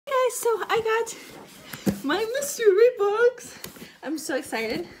guys, so I got my mystery box. I'm so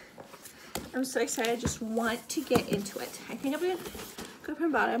excited. I'm so excited. I just want to get into it. I think I'm gonna go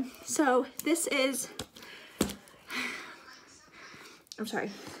from the bottom. So this is, I'm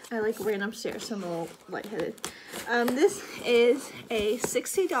sorry, I like ran upstairs, so I'm a little lightheaded. This is a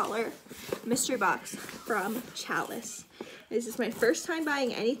 $60 mystery box from Chalice. This is my first time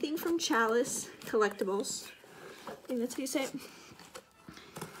buying anything from Chalice Collectibles. I think that's how you say it.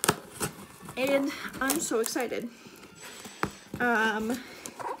 And I'm so excited. I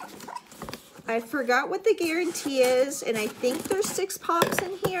forgot what the guarantee is, and I think there's 6 pops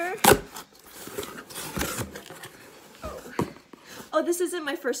in here. Oh, this isn't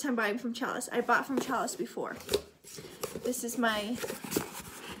my first time buying from Chalice. I bought from Chalice before. This is my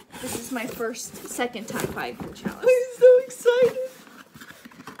second time buying from Chalice. I'm so excited.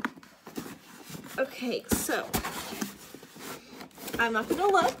 Okay, so I'm not gonna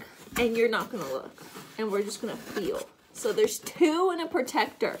look, and you're not gonna look, and we're just gonna feel. So there's 2 and a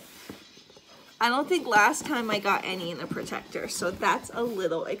protector. I don't think last time I got any in the protector, so that's a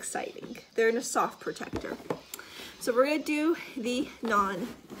little exciting. They're in a soft protector. So we're gonna do the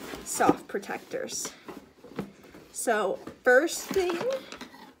non-soft protectors. So first thing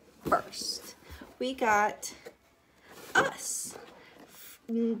first, we got Us,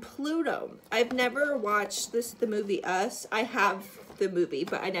 Pluto. I've never watched the movie Us. I have the movie,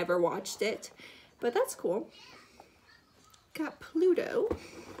 but I never watched it. But that's cool. Got Pluto.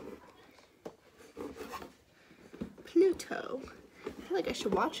 Pluto. I feel like I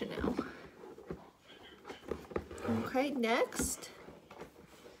should watch it now. Okay, next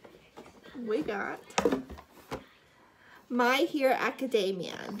we got My Hero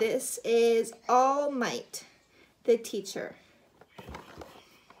Academia. This is All Might, the teacher.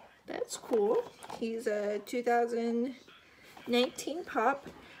 That's cool. He's a 2019 pop.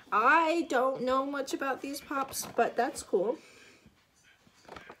 I don't know much about these pops, but that's cool.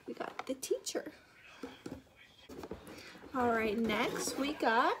 We got the teacher. All right, next we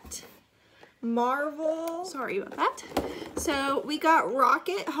got Marvel. Sorry about that. So we got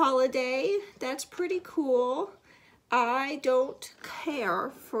Rocket Holiday. That's pretty cool. I don't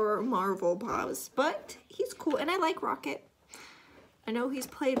care for Marvel pops, but he's cool, and I like Rocket. I know he's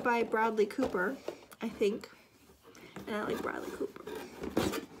played by Bradley Cooper, I think, and I like Bradley Cooper.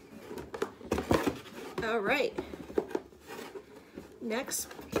 All right. Next,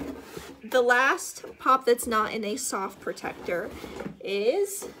 the last pop that's not in a soft protector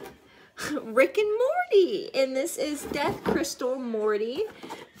is Rick and Morty, and this is Death Crystal Morty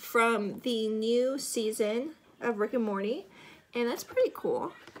from the new season of Rick and Morty, and that's pretty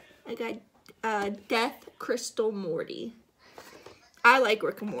cool. I got Death Crystal Morty. I like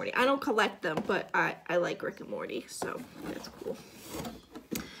Rick and Morty. I don't collect them, but I like Rick and Morty, so that's cool.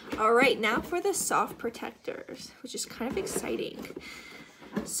 All right, now for the soft protectors, which is kind of exciting.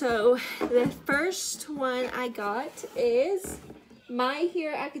 So the first one I got is My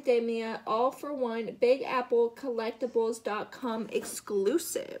Hero Academia All for One Big Apple Collectibles.com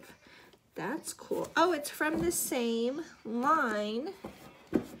exclusive. That's cool. Oh, it's from the same line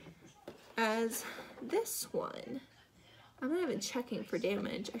as this one. I'm not even checking for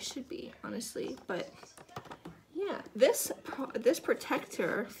damage. I should be, honestly, but yeah, this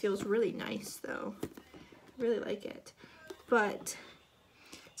protector feels really nice though. I really like it, but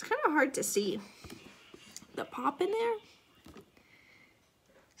it's kind of hard to see the pop in there.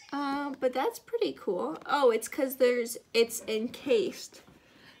 But that's pretty cool. Oh, it's because it's encased.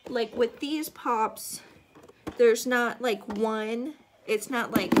 Like with these pops, there's not like one, it's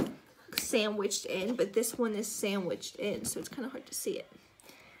not like sandwiched in, but this one is sandwiched in, so it's kind of hard to see it.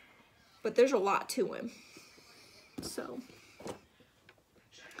 But there's a lot to him. So,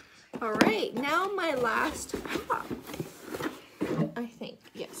 all right, now my last pop, I think.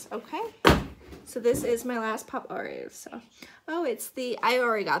 Yes, okay. So this is my last pop already. So, oh, it's the, I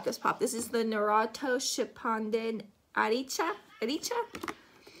already got this pop. This is the Naruto Shippuden Aricha.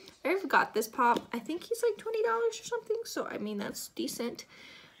 I got this pop. I think he's like $20 or something. So, I mean, that's decent.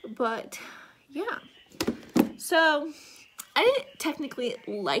 But, yeah. So, I didn't technically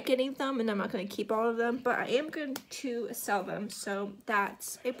like any of them, and I'm not going to keep all of them, but I am going to sell them, so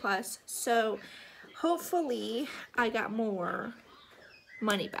that's a plus. So hopefully I got more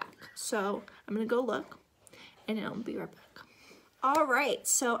money back. So I'm going to go look, and I'll be right back. All right,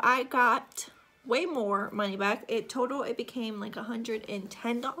 so I got way more money back. Total, it became like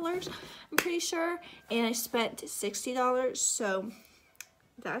 $110, I'm pretty sure, and I spent $60, so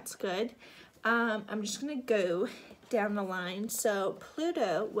that's good. I'm just going to go down the line. So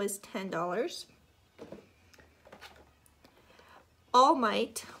Pluto was $10. All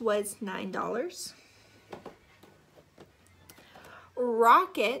Might was $9.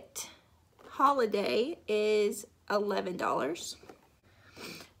 Rocket Holiday is $11.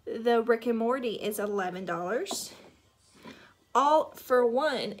 The Rick and Morty is $11. All for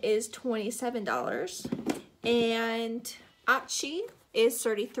One is $27. And Achi is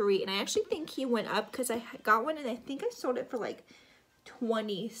 $33. And I actually think he went up because I got one and I think I sold it for like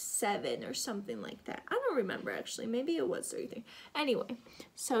 $27 or something like that. I don't remember actually. Maybe it was $33. Anyway,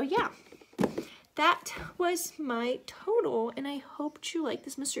 so yeah. That was my total, and I hope you like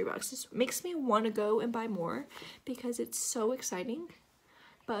this mystery box. This makes me want to go and buy more because it's so exciting.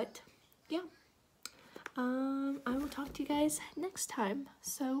 But yeah, I will talk to you guys next time.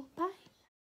 So bye.